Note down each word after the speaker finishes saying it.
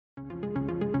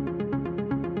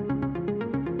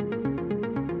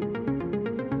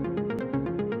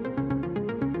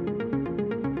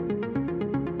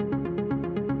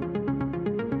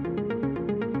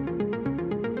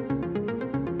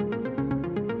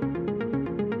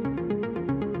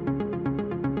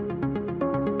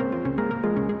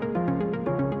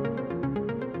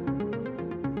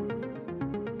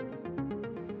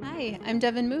Hi, I'm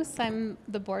Devin Moose. I'm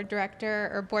the board director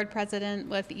or board president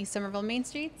with East Somerville Main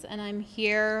Streets, and I'm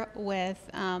here with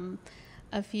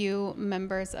a few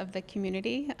members of the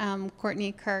community.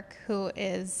 Courtney Kirk, who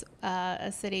is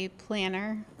a city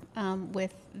planner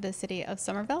with the city of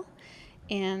Somerville,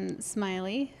 and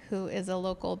Smiley, who is a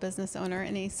local business owner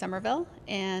in East Somerville,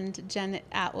 and Jen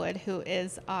Atwood, who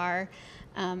is our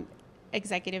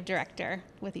executive director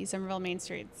with East Somerville Main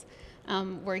Streets.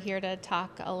 We're here to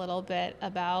talk a little bit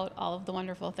about all of the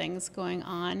wonderful things going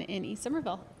on in East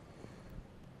Somerville.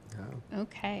 Yeah.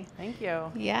 Okay. Thank you.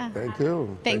 Yeah. Thank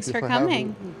you. Thanks Thank you for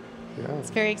coming. Yeah. It's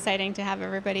very exciting to have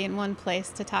everybody in one place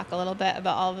to talk a little bit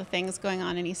about all the things going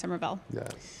on in East Somerville.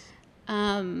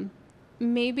 Yes.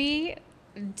 Maybe,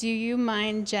 do you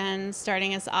mind, Jen,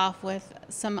 starting us off with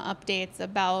some updates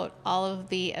about all of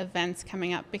the events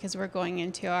coming up, because we're going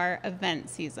into our event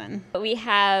season? We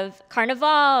have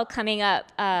Carnival coming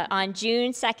up on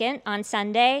June 2nd on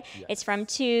Sunday. Yes. It's from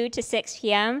 2 to 6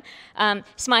 p.m.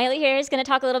 Smiley here is going to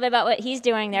talk a little bit about what he's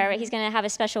doing there. He's going to have a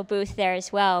special booth there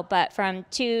as well. But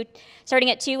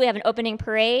starting at 2, we have an opening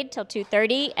parade till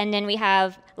 2:30, and then we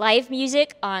have live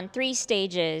music on 3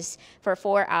 stages for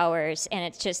 4 hours, and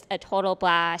it's just a total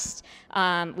blast.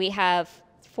 We have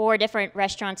 4 different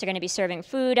restaurants are going to be serving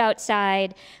food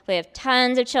outside. We have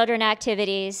tons of children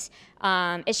activities.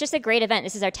 It's just a great event.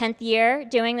 This is our 10th year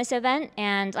doing this event,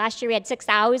 and last year we had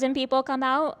 6,000 people come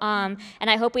out, and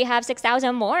I hope we have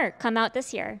 6,000 more come out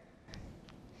this year.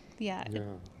 Yeah,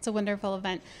 it's a wonderful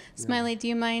event. Smiley, do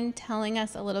you mind telling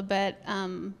us a little bit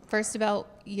first about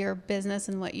your business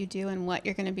and what you do and what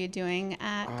you're going to be doing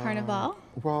at Carnival?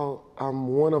 Well, I'm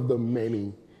one of the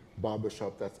many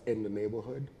barbershops that's in the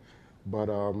neighborhood, but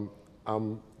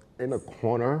I'm in a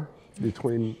corner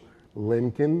between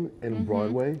Lincoln and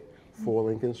Broadway, 4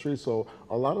 Lincoln Street. So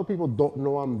a lot of people don't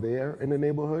know I'm there in the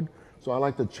neighborhood. So I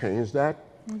like to change that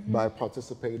by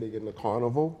participating in the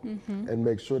carnival and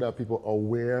make sure that people are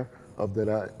aware of that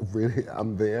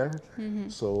I'm there.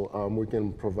 So we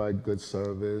can provide good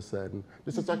service. And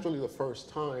this is actually the first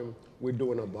time we're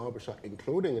doing a barbershop,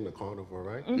 including in the carnival,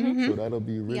 right? So that'll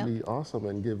be really awesome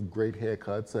and give great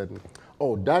haircuts. And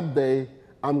that day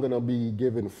I'm gonna be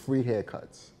giving free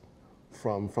haircuts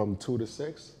from 2 to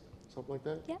 6, something like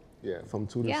that? Yeah, from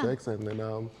 2 to 6, and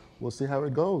then we'll see how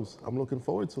it goes. I'm looking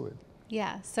forward to it.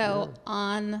 Yeah, so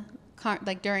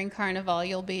during Carnival,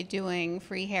 you'll be doing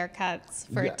free haircuts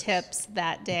for tips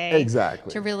that day.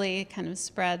 Exactly. To really kind of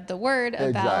spread the word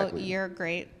about your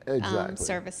great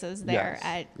services there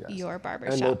at your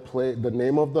barbershop. And the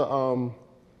name of the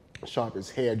shop is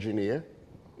Hair Engineer.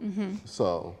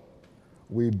 So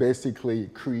we basically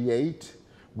create,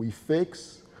 we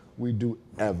fix, we do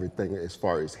everything as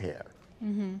far as hair.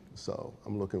 So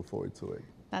I'm looking forward to it.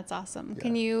 That's awesome.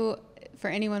 Can you, for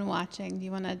anyone watching, do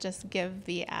you want to just give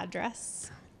the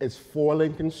address? It's 4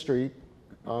 Lincoln Street,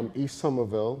 East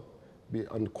Somerville,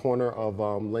 on the corner of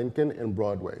Lincoln and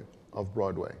Broadway,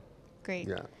 Great.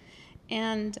 Yeah.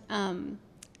 And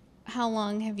how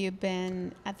long have you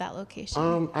been at that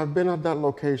location? I've been at that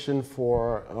location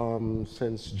for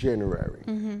since January.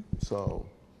 So,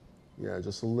 yeah,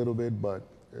 just a little bit, but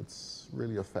it's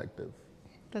really effective.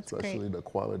 That's especially great. The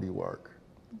quality work.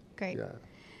 Great. Yeah.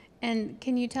 And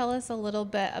can you tell us a little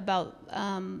bit about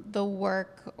the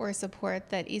work or support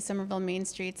that East Somerville Main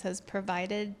Streets has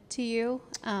provided to you?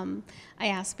 I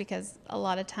ask because a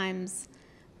lot of times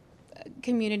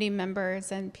community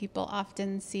members and people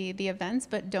often see the events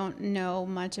but don't know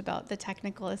much about the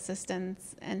technical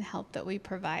assistance and help that we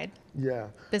provide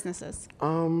businesses.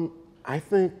 I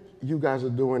think you guys are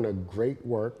doing a great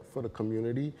work for the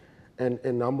community, and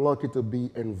I'm lucky to be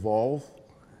involved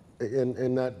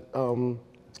in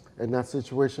that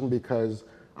situation, because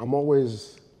I'm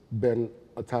always been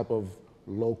a type of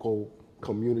local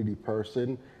community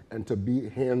person, and to be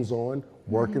hands-on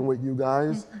working with you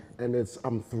guys, and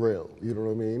I'm thrilled, you know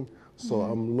what I mean? So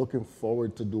I'm looking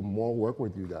forward to do more work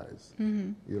with you guys,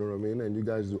 you know what I mean? And you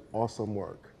guys do awesome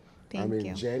work. Thank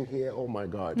you. Jen here, oh my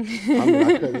God. I'm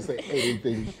not going to say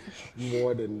anything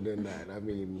more than that. I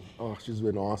mean, she's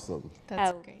been awesome.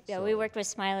 That's great. Yeah, we worked with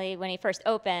Smiley when he first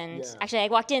opened. Actually, I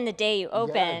walked in the day you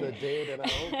opened. Yeah, the day that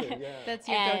I opened, That's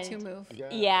your go-to move.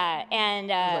 And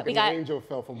like we an got... angel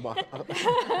fell from behind.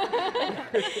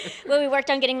 Well, we worked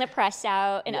on getting the press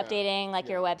out and updating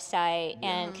your website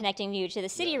and connecting you to the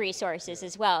city resources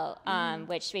as well,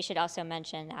 which we should also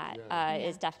mention that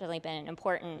has definitely been an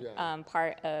important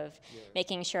part of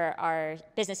making sure our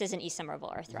businesses in East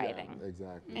Somerville are thriving. Yeah,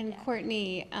 exactly. And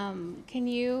Courtney, can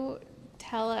you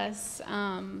tell us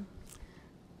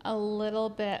a little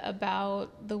bit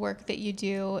about the work that you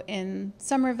do in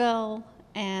Somerville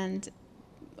and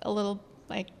a little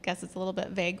I guess it's a little bit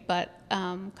vague, but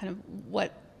kind of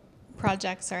what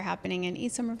projects are happening in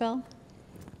East Somerville?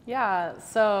 Yeah,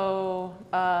 so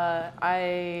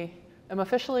I am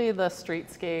officially the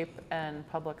streetscape and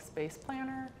public space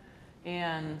planner,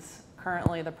 and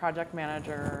currently the project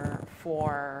manager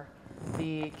for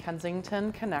the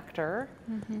Kensington Connector,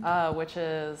 which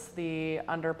is the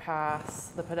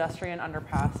underpass, the pedestrian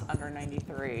underpass under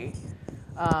 93,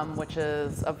 which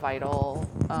is a vital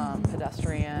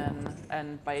pedestrian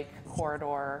and bike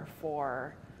corridor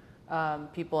for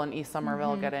people in East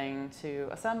Somerville getting to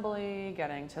Assembly,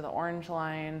 getting to the Orange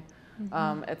Line.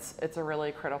 It's a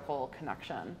really critical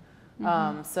connection.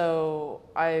 So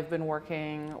I've been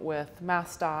working with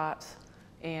MassDOT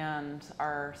and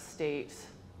our state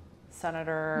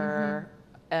senator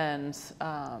and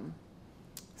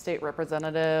state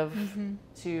representative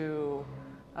to,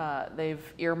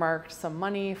 they've earmarked some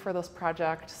money for this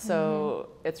project. So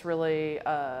it's really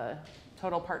a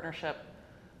total partnership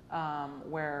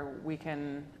where we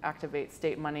can activate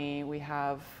state money. We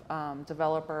have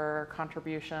developer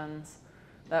contributions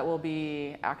that will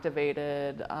be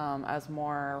activated as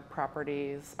more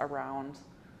properties around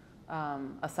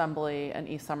Assembly and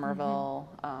East Somerville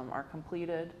are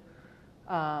completed.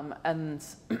 And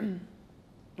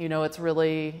you know, it's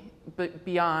really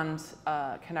beyond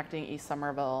connecting East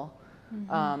Somerville.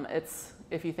 It's,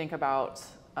 if you think about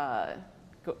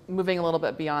moving a little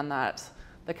bit beyond that,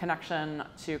 the connection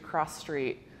to Cross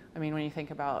Street. I mean, when you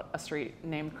think about a street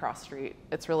named Cross Street,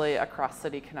 it's really a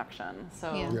cross-city connection.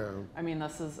 So, I mean,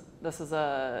 this is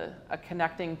a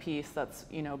connecting piece that's,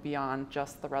 you know, beyond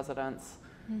just the residents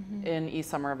in East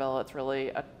Somerville. It's really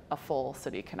a full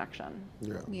city connection.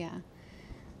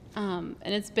 And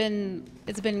it's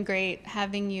been great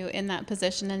having you in that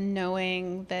position and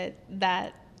knowing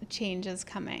that change is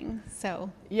coming.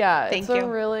 So yeah, thank it's you. a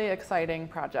really exciting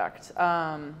project.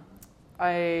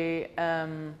 I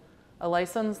am a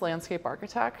licensed landscape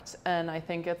architect, and I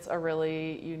think it's a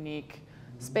really unique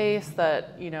space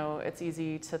that, you know, it's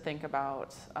easy to think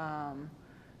about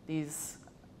these,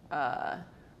 I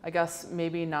guess,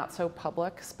 maybe not so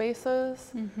public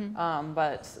spaces,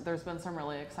 but there's been some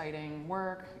really exciting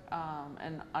work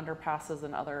and underpasses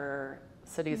in other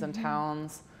cities and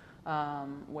towns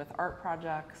with art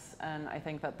projects, and I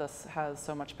think that this has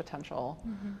so much potential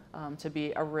to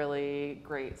be a really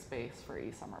great space for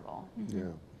East Somerville.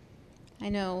 I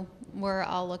know we're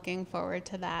all looking forward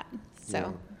to that,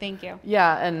 so thank you.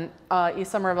 Yeah, and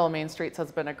East Somerville Main Streets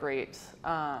has been a great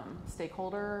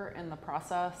stakeholder in the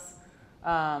process.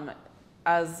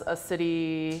 As a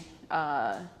city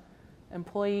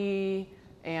employee,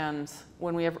 and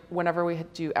whenever we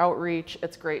do outreach,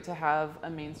 it's great to have a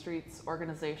Main Streets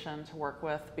organization to work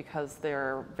with because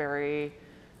they're very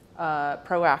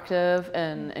proactive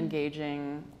in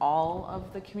engaging all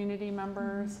of the community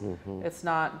members. It's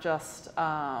not just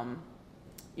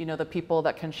you know, the people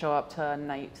that can show up to a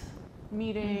night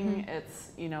meeting.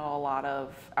 It's, you know, a lot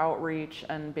of outreach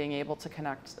and being able to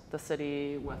connect the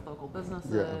city with local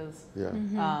businesses.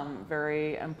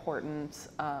 Very important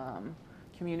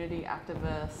community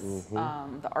activists,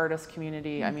 the artist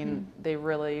community. I mean, they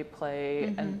really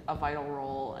play a vital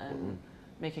role in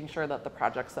making sure that the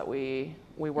projects that we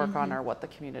work on are what the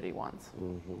community wants.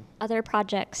 Other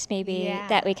projects maybe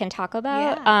that we can talk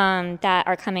about that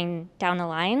are coming down the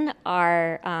line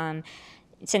are,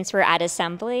 since we're at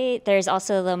Assembly, there's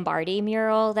also the Lombardi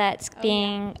mural that's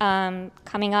being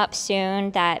coming up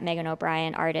soon that Megan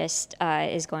O'Brien, artist,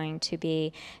 is going to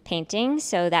be painting.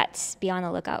 So that's, be on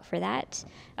the lookout for that.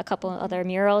 A couple other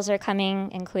murals are coming,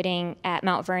 including at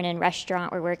Mount Vernon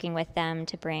Restaurant. We're working with them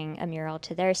to bring a mural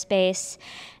to their space.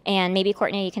 And maybe,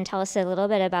 Courtney, you can tell us a little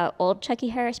bit about Old Chucky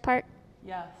Harris Park.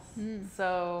 Yes.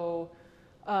 So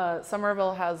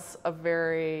Somerville has a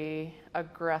very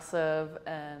aggressive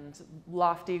and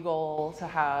lofty goal to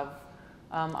have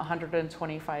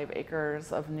 125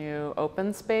 acres of new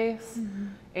open space.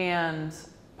 And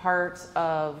part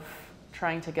of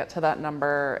trying to get to that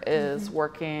number is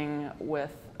working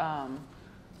with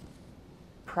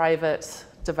private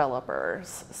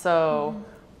developers. So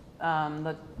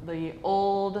the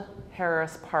old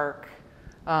Harris Park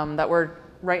that we're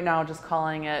right now just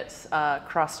calling it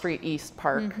Cross Street East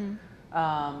Park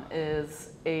is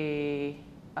a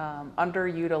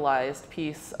underutilized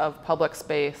piece of public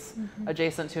space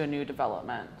adjacent to a new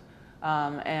development.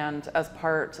 And as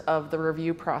part of the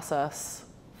review process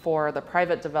for the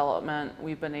private development,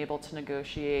 we've been able to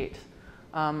negotiate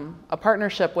a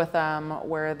partnership with them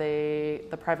where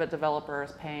the private developer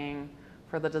is paying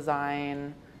for the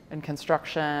design and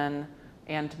construction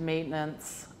and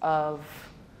maintenance of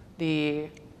the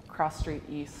Cross Street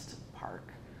East Park.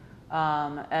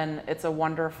 And it's a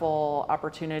wonderful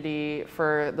opportunity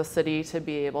for the city to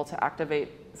be able to activate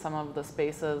some of the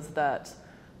spaces that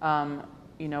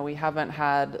we haven't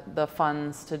had the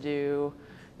funds to do.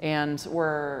 And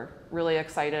we're really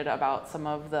excited about some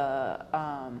of the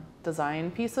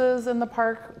design pieces in the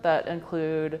park that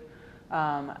include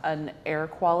an air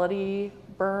quality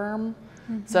berm.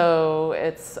 So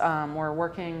it's we're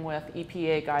working with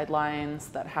EPA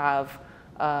guidelines that have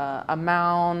a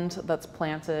mound that's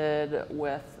planted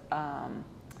with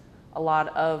a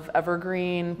lot of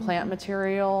evergreen plant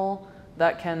material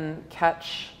that can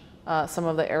catch some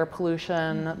of the air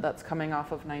pollution that's coming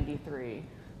off of 93,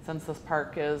 since this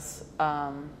park is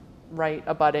right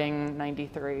abutting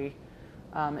 93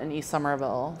 in East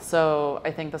Somerville. So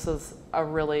I think this is a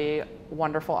really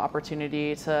wonderful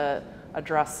opportunity to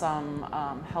address some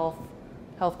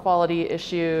health quality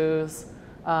issues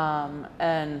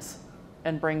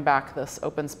and bring back this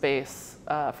open space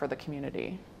for the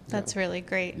community. That's really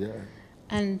great. Yeah.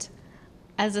 And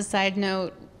as a side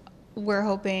note, we're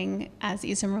hoping as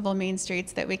East Somerville Main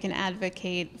Streets that we can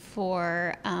advocate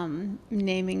for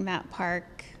naming that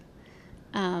park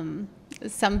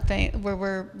something where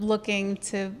we're looking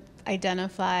to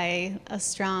identify a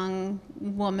strong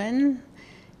woman,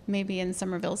 maybe in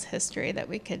Somerville's history, that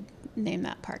we could name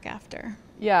that park after.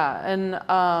 Yeah, and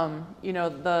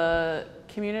the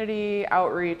community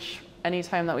outreach,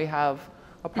 anytime that we have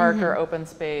a park or open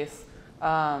space,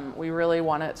 we really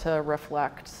want it to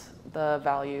reflect the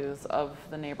values of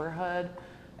the neighborhood,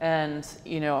 and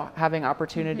having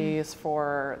opportunities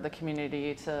for the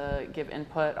community to give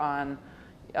input on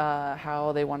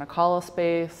how they want to call a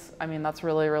space. I mean, that's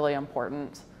really, really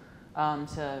important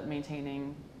to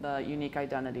maintaining the unique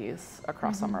identities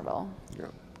across Somerville. Yeah.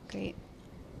 Great.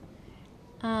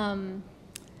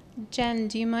 Jen,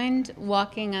 do you mind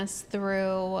walking us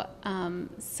through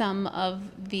some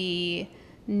of the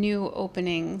new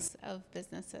openings of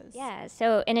businesses? Yeah,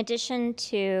 so in addition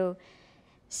to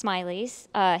Smiley's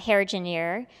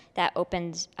Hair that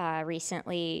opened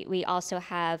recently, we also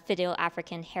have Fidel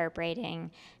African Hair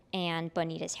Braiding and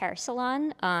Bonita's Hair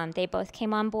Salon. They both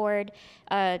came on board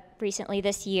recently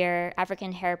this year.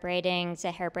 African Hair Braiding is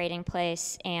a hair braiding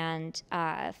place, and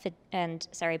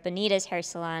Bonita's Hair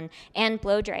Salon and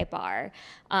Blow Dry Bar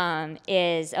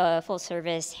is a full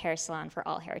service hair salon for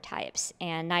all hair types.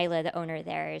 And Nyla, the owner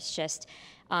there, is just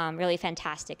really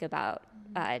fantastic about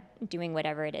doing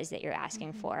whatever it is that you're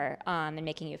asking for and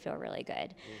making you feel really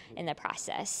good in the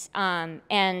process.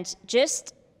 And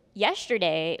just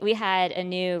yesterday, we had a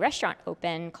new restaurant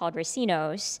open called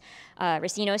Racino's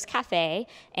Cafe,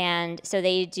 and so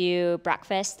they do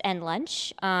breakfast and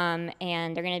lunch, and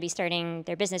they're going to be starting,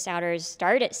 their business hours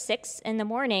start at 6 in the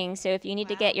morning, so if you need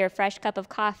to get your fresh cup of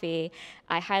coffee,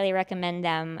 I highly recommend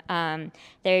them.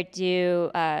 They do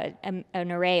an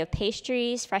array of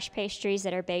pastries, fresh pastries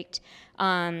that are baked,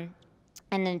 and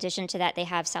in addition to that, they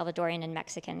have Salvadorian and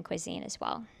Mexican cuisine as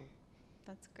well.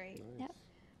 That's great. Yep.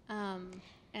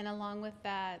 And along with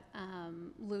that,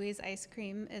 Louis Ice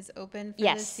Cream is open for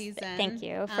Yes, this season. thank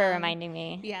you for reminding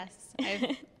me. Yes,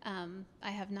 I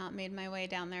have not made my way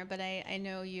down there, but I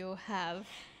know you have.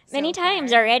 Many so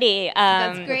times far. already.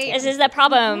 That's great. This is the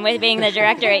problem with being the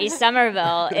director at East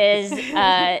Somerville is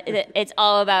it's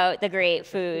all about the great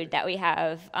food that we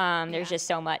have. There's just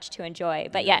so much to enjoy.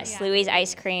 But yes, Louis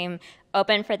Ice Cream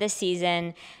open for this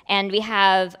season, and we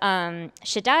have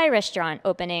Shaddai Restaurant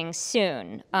opening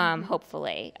soon,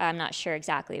 hopefully. I'm not sure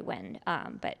exactly when,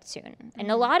 but soon.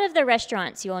 And a lot of the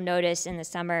restaurants you'll notice in the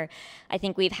summer, I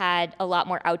think we've had a lot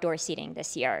more outdoor seating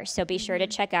this year. So be sure to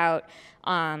check out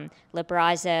La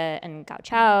Brasa and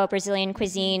Gauchao, Brazilian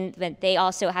cuisine. But they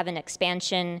also have an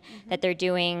expansion that they're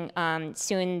doing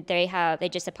soon. They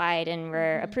just applied and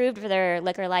were approved for their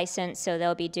liquor license, so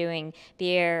they'll be doing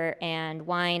beer and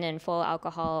wine and full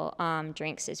alcohol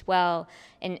drinks as well.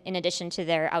 In addition to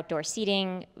their outdoor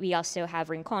seating, we also have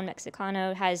Rincon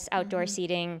Mexicano has outdoor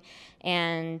seating.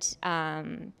 And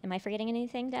am I forgetting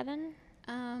anything, Devin?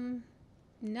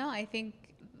 No, I think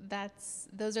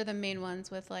those are the main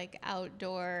ones with like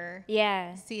outdoor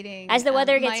seating. As the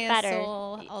weather gets Maya better.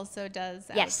 Sol also does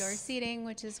outdoor seating,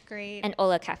 which is great. And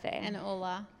Ola Cafe. And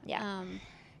Ola. Yeah.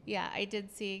 Yeah, I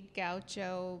did see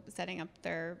Gaucho setting up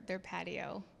their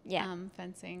patio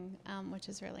fencing, which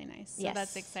is really nice. So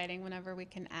that's exciting whenever we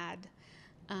can add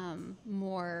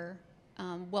more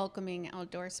welcoming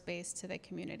outdoor space to the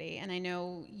community. And I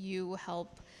know you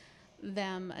help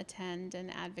them attend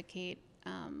and advocate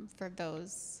for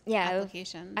those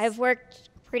applications. I've worked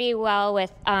pretty well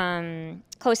with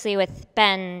closely with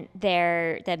Ben,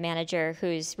 the manager,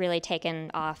 who's really taken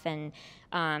off and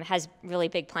has really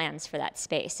big plans for that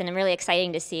space. And I'm really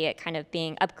exciting to see it kind of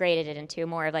being upgraded into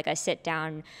more of like a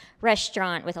sit-down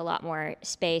restaurant with a lot more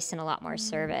space and a lot more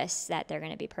service that they're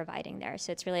going to be providing there.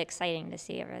 So it's really exciting to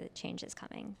see the changes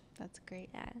coming. That's great.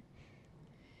 Yeah.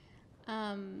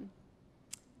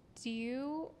 Do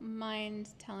you mind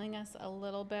telling us a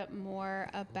little bit more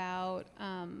about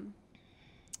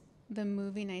the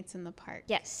movie nights in the park?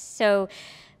 Yes. So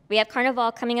we have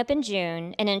Carnival coming up in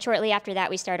June, and then shortly after that,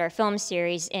 we start our film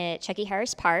series at Chucky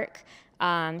Harris Park,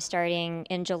 starting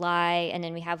in July, and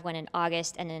then we have one in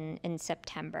August and then in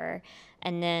September.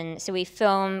 And then, so we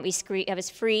film, we have us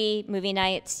free movie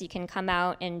nights. You can come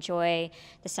out, enjoy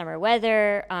the summer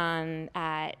weather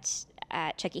at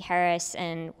Chucky Harris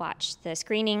and watch the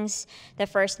screenings. The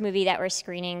first movie that we're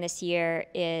screening this year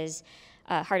is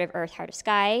Heart of Earth, Heart of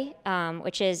Sky,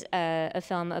 which is a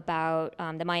film about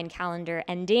the Mayan calendar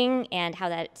ending and how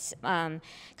that's kind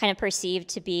of perceived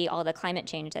to be all the climate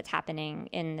change that's happening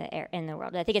in the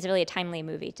world. I think it's really a timely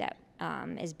movie that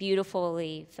is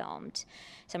beautifully filmed.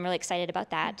 So I'm really excited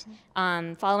about that.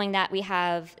 Following that, we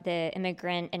have the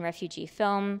Immigrant and Refugee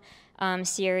Film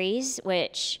series,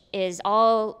 which is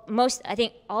I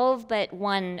think all but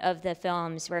one of the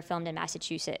films were filmed in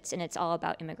Massachusetts, and it's all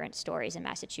about immigrant stories in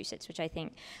Massachusetts, which I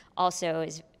think also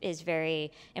is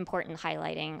very important,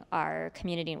 highlighting our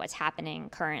community and what's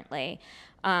happening currently.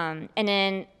 And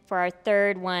then for our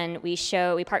third one, we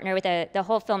partner with the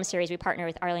whole film series, we partner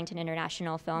with Arlington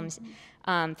International Films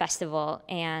Festival,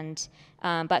 and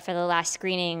but for the last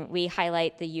screening, we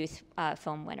highlight the youth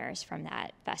film winners from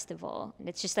that festival. And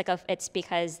it's just like it's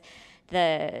because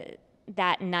that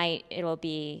night it'll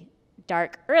be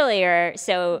dark earlier,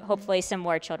 so hopefully some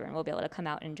more children will be able to come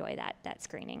out and enjoy that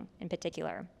screening in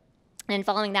particular. And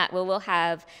following that, we'll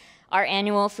have our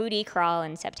annual foodie crawl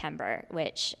in September,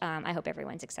 which I hope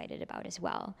everyone's excited about as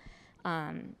well.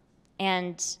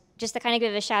 And just to kind of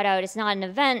give a shout out, it's not an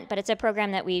event, but it's a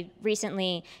program that we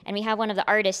recently, and we have one of the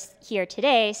artists here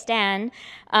today, Stan.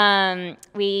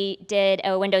 We did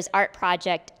a Windows art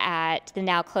project at the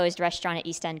now closed restaurant at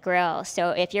East End Grill. So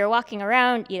if you're walking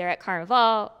around, either at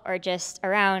Carnival or just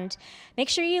around, make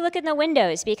sure you look in the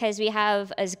windows, because we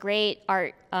have as great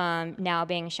art now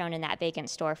being shown in that vacant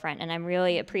storefront. And I'm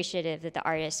really appreciative that the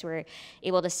artists were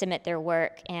able to submit their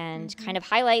work and kind of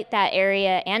highlight that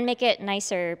area and make it a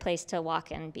nicer place to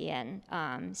walk and be in.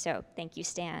 So thank you,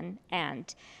 Stan.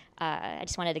 And I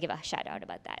just wanted to give a shout out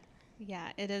about that.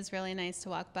 Yeah, it is really nice to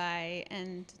walk by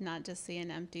and not just see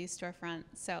an empty storefront.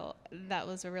 So that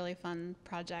was a really fun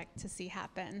project to see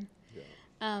happen.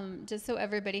 Yeah. Just so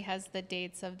everybody has the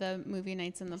dates of the movie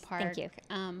nights in the park. Thank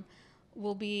you.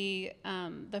 Will be,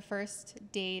 the first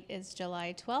date is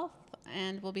July 12th,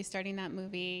 and we'll be starting that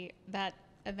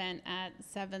event at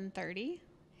 7:30.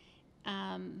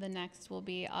 The next will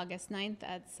be August 9th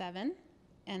at 7,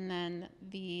 and then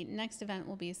the next event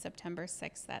will be September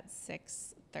 6th at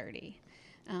 6:30.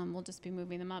 We'll just be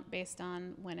moving them up based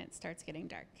on when it starts getting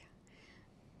dark.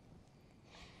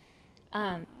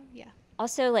 Yeah.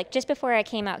 Also, like just before I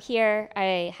came out here,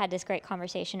 I had this great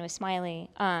conversation with Smiley,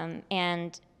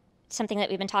 and something that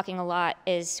we've been talking a lot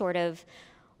is sort of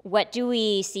what do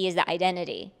we see as the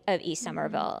identity of East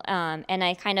Somerville? And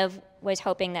I kind of was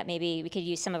hoping that maybe we could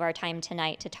use some of our time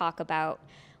tonight to talk about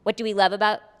what do we love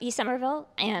about East Somerville,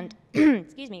 and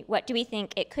excuse me, what do we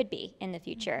think it could be in the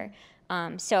future?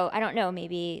 So I don't know,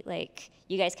 maybe like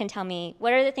you guys can tell me,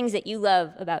 what are the things that you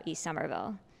love about East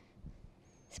Somerville?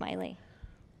 Smiley.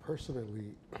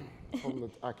 Personally,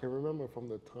 I can remember from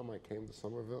the time I came to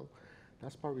Somerville,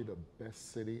 that's probably the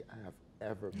best city I have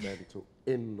ever been to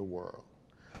in the world.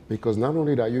 Because not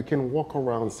only that, you can walk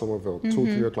around Somerville 2,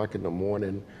 3 o'clock in the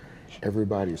morning,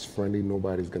 everybody's friendly,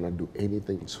 nobody's gonna do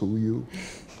anything to you.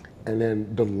 And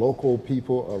then the local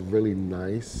people are really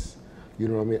nice. You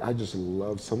know what I mean? I just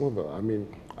love Somerville. I mean,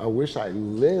 I wish I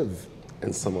lived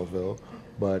in Somerville,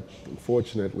 but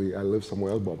unfortunately I live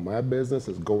somewhere else, but my business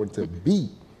is going to be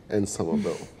in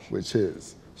Somerville, which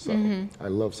is. So I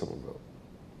love Somerville.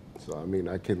 So I mean,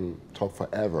 I can talk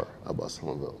forever about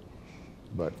Somerville,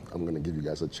 but I'm gonna give you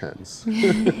guys a chance.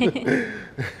 East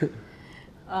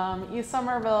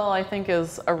Somerville, I think,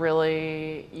 is a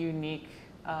really unique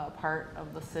part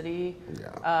of the city,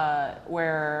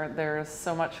 where there's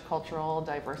so much cultural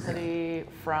diversity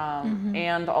from,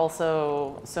 and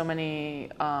also so many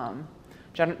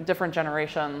different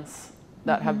generations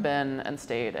that have been and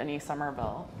stayed in East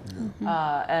Somerville.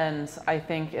 And I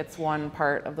think it's one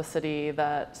part of the city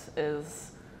that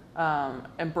is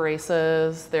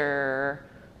embraces their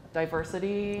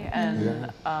diversity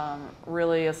and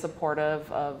really is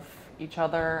supportive of each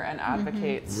other and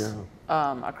advocates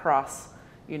across,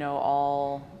 you know,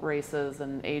 all races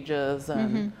and ages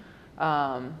and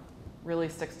really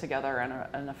sticks together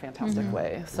in a fantastic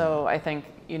way. So I think,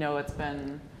 you know, it's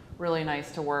been really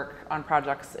nice to work on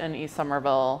projects in East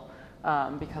Somerville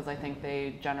because I think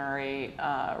they generate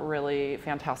really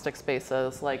fantastic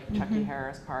spaces like Chucky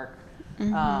Harris Park,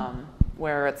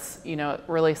 where it's, you know,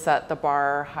 really set the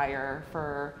bar higher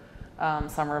for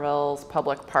Somerville's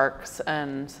public parks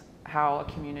and how a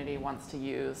community wants to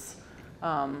use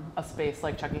a space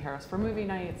like Chucky Harris for movie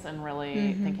nights and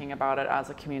really thinking about it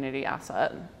as a community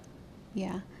asset.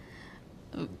 Yeah.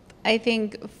 I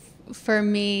think for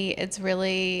me, it's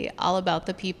really all about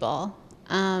the people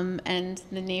and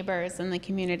the neighbors and the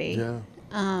community.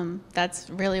 Yeah. That's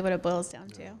really what it boils down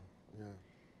to.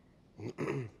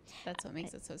 That's what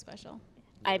makes it so special.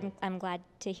 I'm glad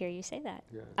to hear you say that.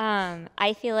 Yeah.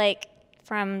 I feel like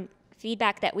from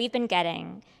feedback that we've been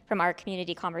getting from our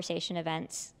community conversation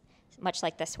events, much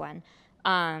like this one,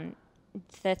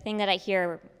 the thing that I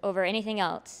hear over anything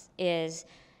else is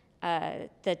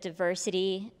the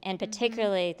diversity and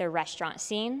particularly the restaurant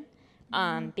scene,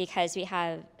 because we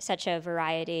have such a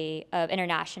variety of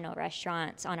international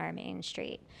restaurants on our main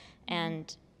street.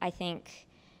 And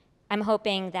I'm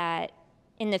hoping that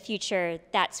in the future,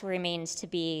 that's what remains to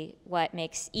be what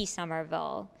makes East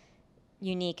Somerville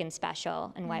unique and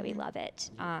special and why we love it.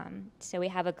 So we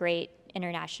have a great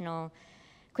international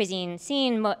cuisine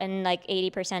scene, and like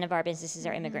 80% of our businesses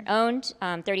are immigrant owned,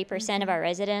 30% of our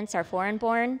residents are foreign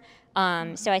born.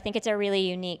 So I think it's a really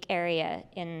unique area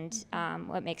and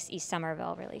what makes East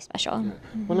Somerville really special. Yeah.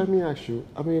 Well, let me ask you,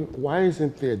 I mean, why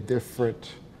isn't there a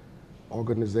different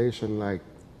organization like,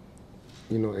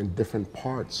 you know, in different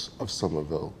parts of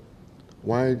Somerville?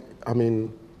 Why, I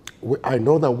mean, I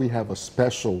know that we have a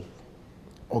special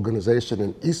organization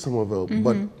in East Somerville,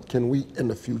 but can we, in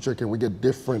the future, can we get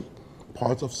different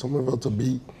parts of Somerville to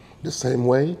be the same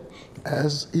way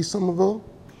as East Somerville?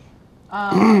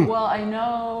 Well, I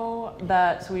know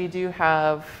that we do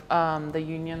have the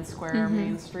Union Square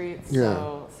Main Streets,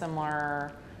 so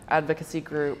similar advocacy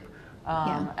group.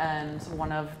 And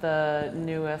one of the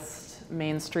newest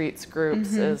Main Streets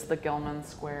groups is the Gilman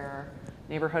Square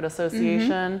Neighborhood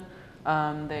Association.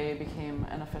 They became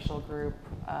an official group,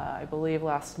 I believe,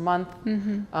 last month,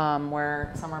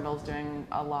 where Somerville's doing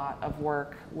a lot of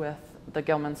work with the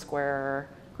Gilman Square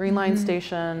Green Line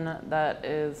station that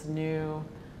is new.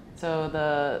 So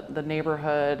the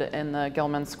neighborhood in the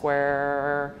Gilman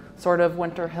Square, sort of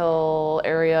Winter Hill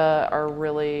area, are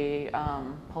really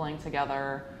pulling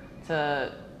together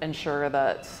to ensure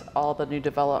that all the new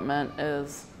development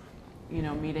is, you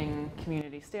know, meeting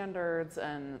community standards,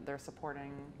 and they're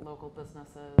supporting local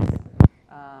businesses,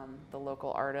 the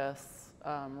local artists,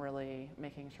 really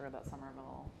making sure that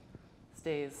Somerville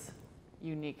stays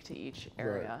unique to each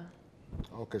area.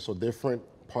 Right. Okay, so different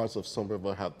parts of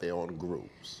Somerville have their own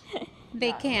groups.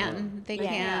 They can. They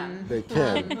can. They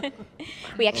can.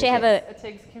 We actually have It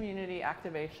takes community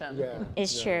activation. Yeah.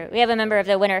 It's true. We have a member of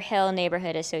the Winter Hill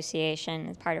Neighborhood Association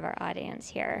as part of our audience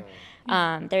here.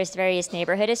 There's various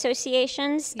neighborhood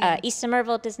associations. East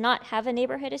Somerville does not have a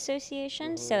neighborhood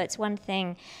association, so it's one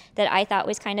thing that I thought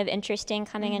was kind of interesting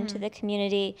coming into the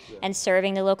community and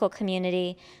serving the local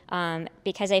community,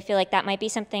 because I feel like that might be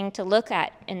something to look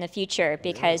at in the future,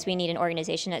 because we need an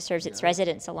organization that serves its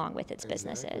residents along with its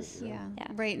businesses. Yeah.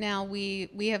 Right now,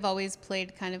 we have always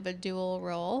played kind of a dual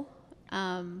role,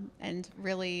 and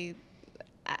really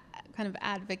kind of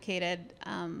advocated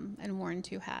and worn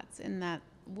two hats in that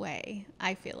way,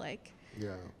 I feel like.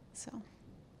 Yeah. So,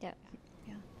 Yeah.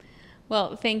 yeah.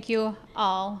 Well, thank you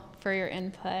all for your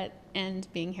input and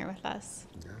being here with us.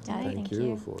 Yeah, Thank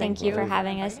you. Thank you for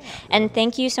having us. And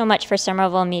thank you so much for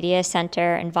Somerville Media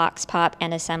Center and VOX POP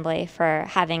and Assembly for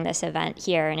having this event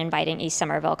here and inviting East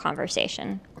Somerville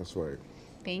conversation. That's right.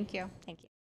 Thank you. Thank you.